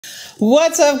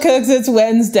What's up, cooks? It's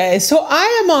Wednesday. So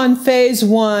I am on phase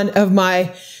 1 of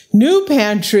my new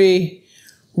pantry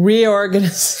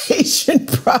reorganization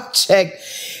project.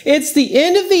 It's the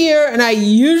end of the year, and I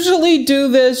usually do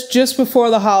this just before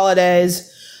the holidays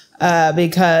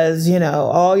because, you know,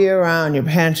 all year round your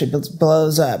pantry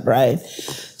blows up, right?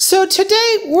 So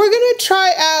today we're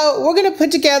going to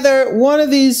put together one of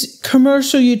these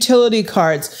commercial utility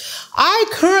carts. I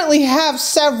currently have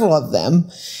several of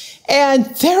them, and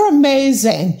they're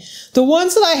amazing. The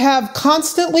ones that I have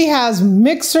constantly has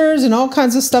mixers and all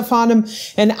kinds of stuff on them,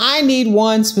 and I need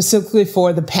one specifically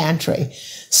for the pantry.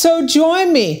 So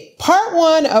join me. Part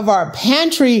 1 of our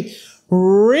pantry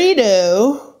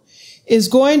redo is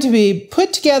going to be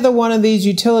put together one of these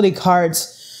utility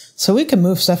carts so we can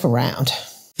move stuff around.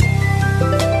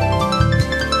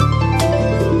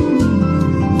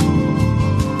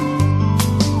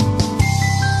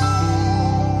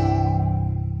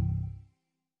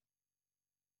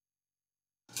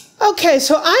 Okay,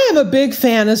 so I am a big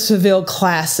fan of Seville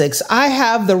classics. I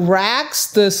have the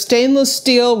racks, the stainless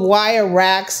steel wire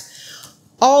racks,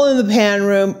 all in the pan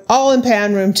room, all in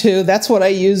pan room 2. That's what I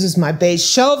use as my base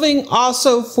shelving,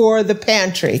 also for the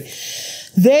pantry.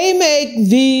 They make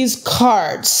these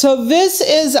carts. So this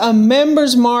is a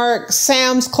Members Mark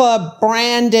Sam's Club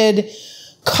branded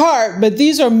cart, but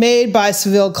these are made by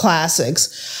Seville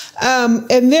Classics.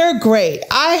 And they're great.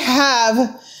 I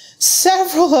have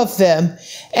several of them,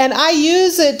 and I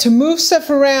use it to move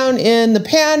stuff around in the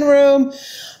pan room.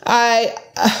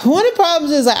 One of the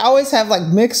problems is I always have like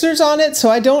mixers on it,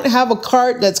 so I don't have a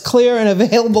cart that's clear and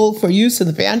available for use in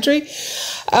the pantry.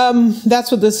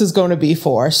 That's what this is going to be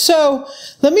for. So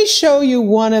let me show you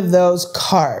one of those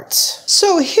carts.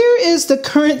 So here is the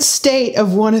current state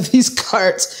of one of these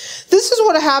carts. This is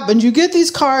what happens. You get these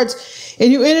carts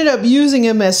and you ended up using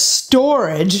them as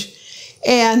storage.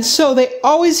 And so they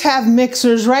always have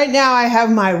mixers. Right now I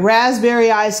have my Raspberry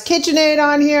Ice KitchenAid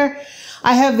on here.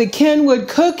 I have the Kenwood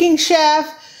Cooking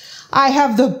Chef. I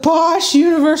have the Bosch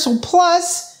Universal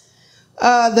Plus,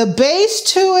 the base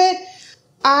to it.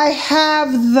 I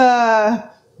have the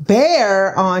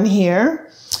Bear on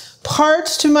here,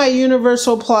 parts to my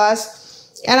Universal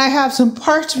Plus, and I have some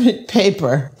parchment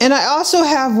paper. And I also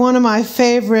have one of my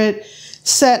favorite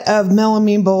set of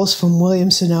melamine bowls from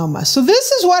Williams-Sonoma. So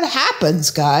this is what happens,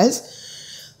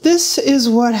 guys. This is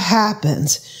what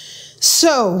happens.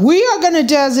 So we are going to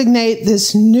designate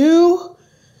this new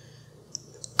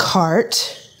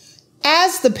cart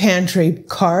as the pantry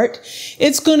cart.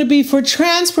 It's going to be for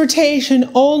transportation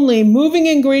only, moving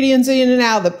ingredients in and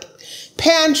out of the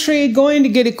pantry, going to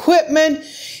get equipment.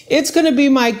 It's going to be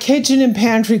my kitchen and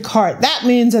pantry cart. That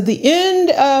means at the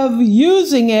end of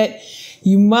using it,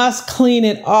 you must clean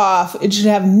it off. It should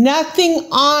have nothing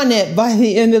on it by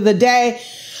the end of the day.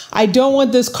 I don't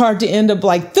want this cart to end up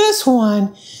like this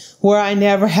one, where I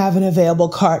never have an available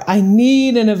cart. I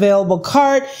need an available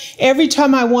cart. Every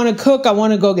time I want to cook, I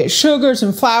want to go get sugars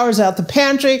and flours out the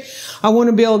pantry. I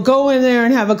want to be able to go in there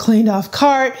and have a cleaned off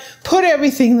cart, put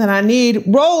everything that I need,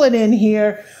 roll it in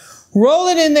here, roll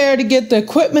it in there to get the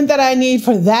equipment that I need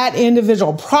for that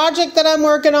individual project that I'm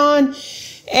working on.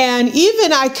 And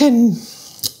even I can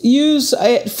use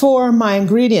it for my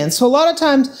ingredients. So a lot of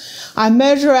times I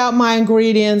measure out my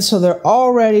ingredients so they're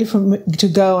all ready to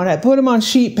go, and I put them on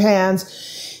sheet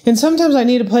pans. And sometimes I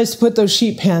need a place to put those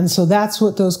sheet pans, so that's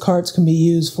what those carts can be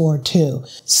used for too.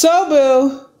 So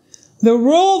boo, the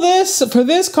rule for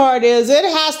this cart is it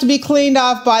has to be cleaned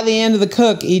off by the end of the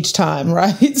cook each time,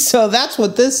 right? So that's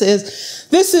what this is.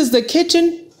 This is the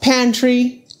kitchen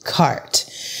pantry cart.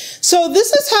 So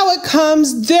this is how it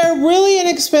comes. They're really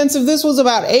inexpensive. This was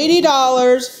about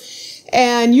 $80,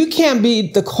 and you can't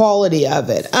beat the quality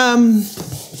of it.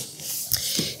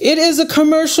 It is a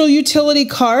commercial utility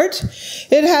cart.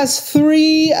 It has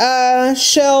 3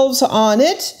 shelves on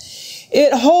it.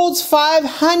 It holds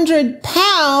 500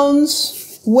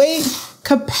 pounds weight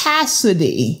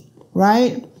capacity,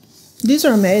 right? These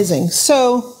are amazing.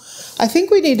 So I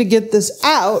think we need to get this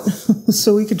out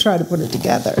so we can try to put it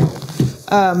together.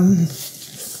 Let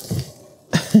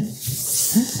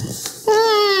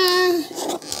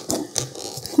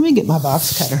me get my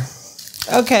box cutter.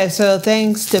 Okay, so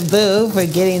thanks to Boo for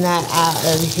getting that out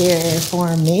of here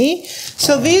for me.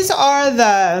 So these are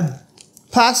the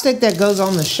plastic that goes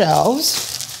on the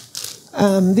shelves.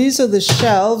 These are the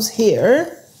shelves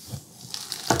here.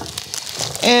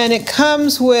 And it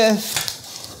comes with,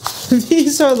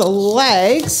 these are the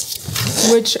legs,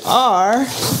 which are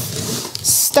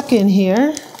stuck in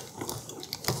here.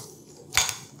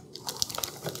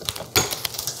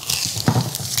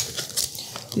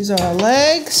 These are our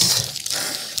legs.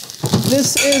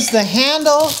 This is the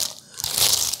handle.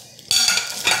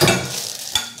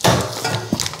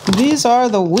 These are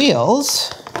the wheels.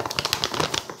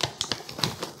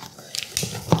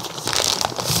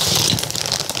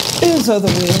 These are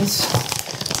the wheels.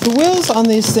 The wheels on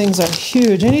these things are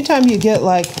huge. Anytime you get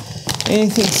like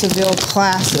anything Seville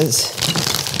classes,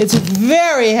 it's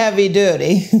very heavy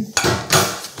duty.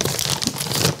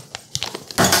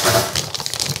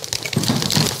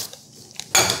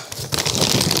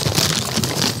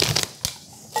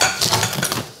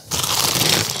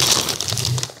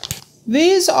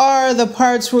 These are the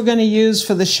parts we're going to use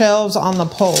for the shelves on the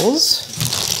poles.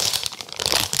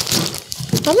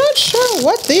 I'm not sure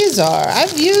what these are.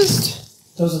 I've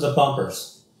used... Those are the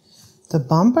bumpers. The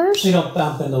bumpers? You don't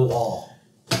bump in the wall.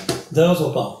 Those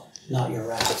will bump, not your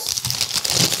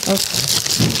racks. Okay.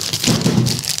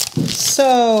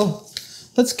 So,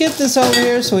 let's get this over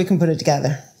here so we can put it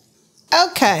together.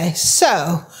 Okay,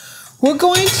 so we're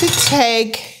going to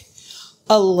take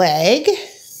a leg.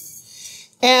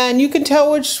 And you can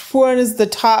tell which one is the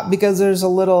top because there's a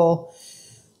little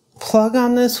plug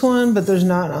on this one, but there's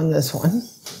not on this one.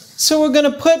 So we're going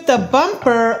to put the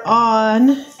bumper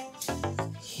on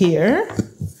here.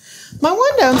 My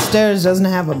one downstairs doesn't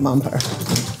have a bumper.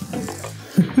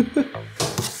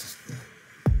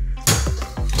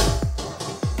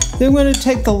 Then we're going to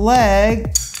take the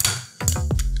leg .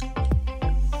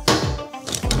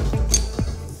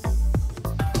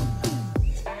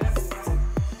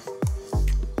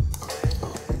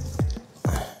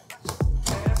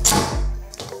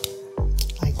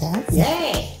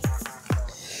 Yay!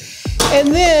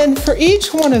 And then for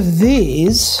each one of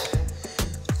these,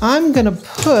 I'm going to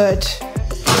put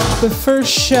the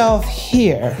first shelf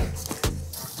here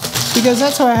because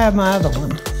that's where I have my other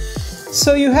one.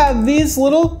 So you have these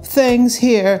little things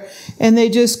here and they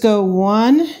just go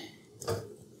one.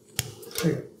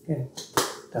 Okay.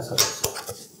 That's what it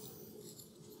is.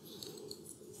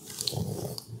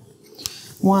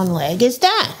 One leg is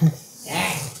done.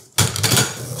 Yeah.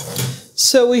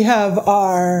 So we have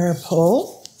our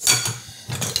pole,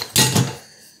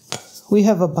 we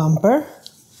have a bumper,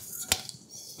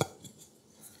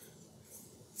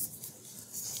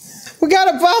 we got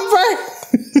a bumper,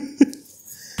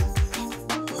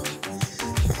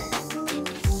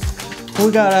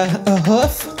 we got a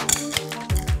hoof,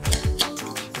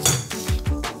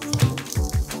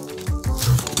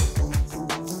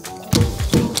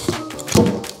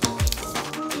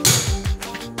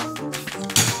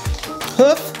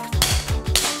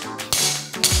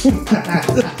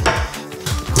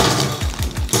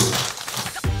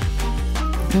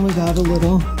 and we got a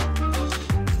little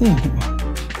thing here.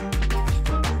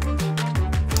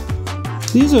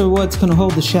 These are what's going to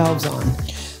hold the shelves on.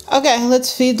 Okay,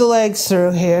 let's feed the legs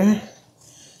through here.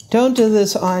 Don't do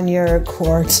this on your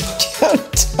quartz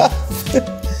countertop.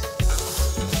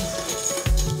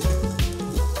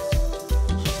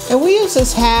 And we use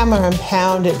this hammer and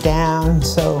pound it down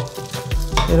so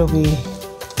it'll be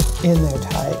in there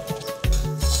tight.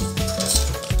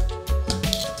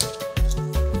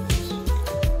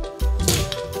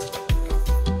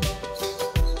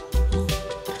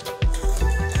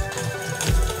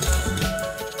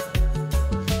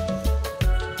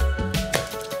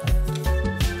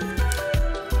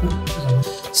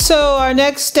 So our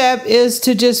next step is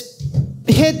to just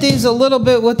hit these a little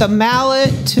bit with a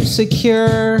mallet to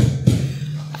secure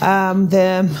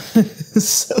them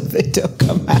so they don't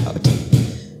come out.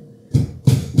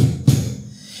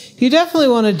 You definitely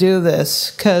want to do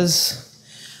this because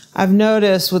I've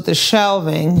noticed with the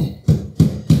shelving,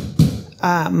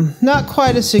 not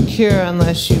quite as secure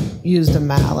unless you use the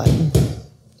mallet.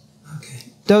 Okay.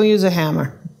 Don't use a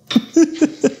hammer.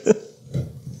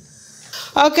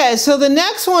 Okay, so the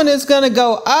next one is going to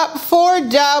go up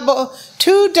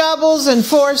 2 doubles and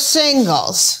 4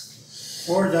 singles.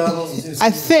 4 doubles and 2 singles.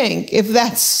 I think, if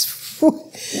that's...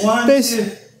 1, 2,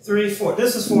 3, 4.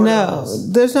 This is 4 doubles.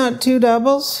 No, there's not 2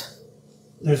 doubles?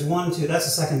 There's 1, 2. That's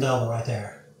the second double right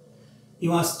there.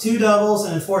 You want 2 doubles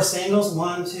and 4 singles.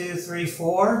 1, 2, 3,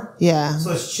 4. Yeah.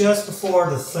 So it's just before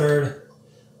the third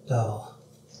double.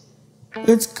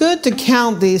 It's good to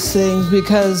count these things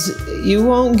because you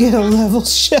won't get a level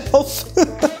shelf.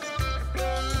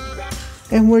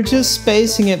 And we're just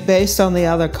spacing it based on the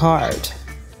other card.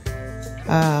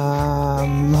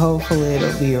 Hopefully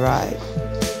it'll be right.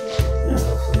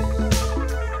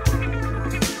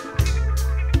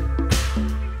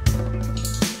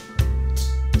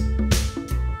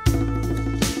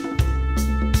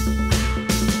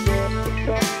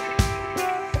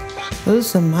 Those are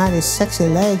some mighty sexy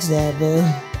legs there, dude.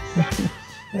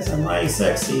 That's some mighty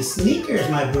sexy sneakers,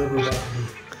 my boo-boo baby.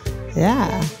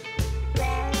 Yeah.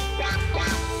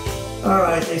 All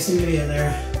right, they seem to be in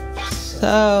there.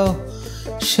 So,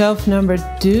 shelf number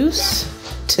deuce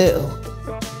 2.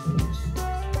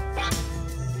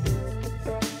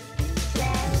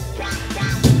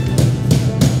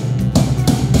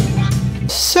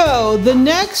 So, the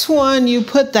next one you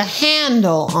put the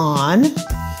handle on.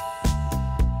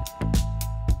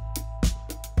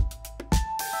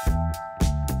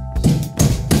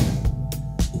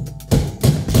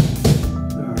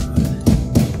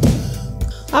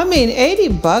 I mean,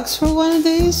 $80 for one of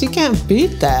these? You can't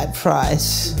beat that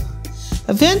price.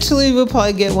 Eventually, we'll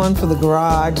probably get one for the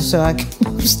garage so I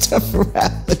can move stuff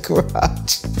around the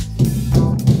garage.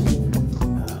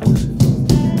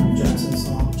 Jackson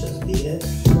song, just beat it.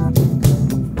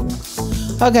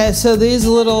 Okay, so these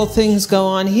little things go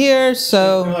on here,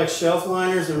 so... They're like shelf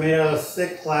liners. They're made out of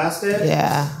thick plastic.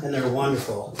 Yeah. And they're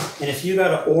wonderful. And if you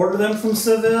got to order them from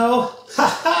Seville,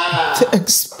 ha-ha!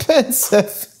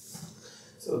 Expensive.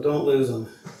 So don't lose them.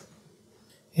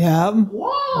 Yeah.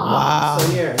 Wow. So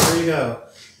here you go.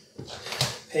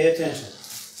 Pay attention.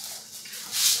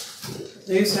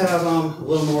 These have a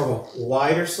little more of a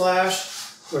wider slash,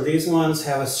 where these ones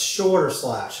have a shorter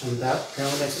slash, and that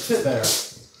apparently makes it fit better.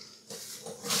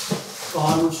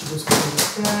 Bottom should just go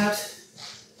like that,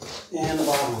 and the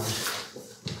bottom one.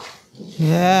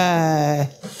 Yeah.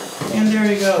 And there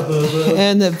you go, boo-boo.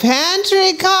 And the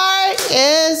pantry cart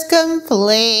is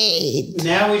complete.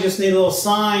 Now we just need a little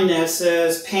sign that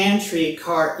says pantry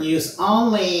cart use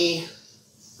only.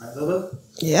 Right, boo-boo?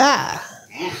 Yeah.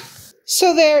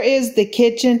 So there is the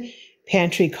kitchen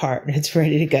pantry cart. It's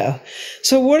ready to go.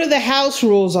 So what are the house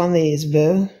rules on these,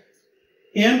 Boo?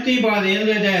 Empty by the end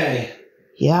of the day.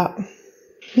 Yep.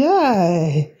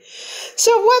 Yay.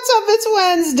 So what's up? It's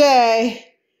Wednesday.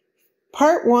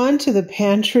 Part 1 to the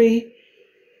pantry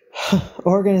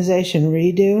organization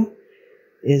redo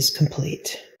is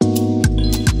complete.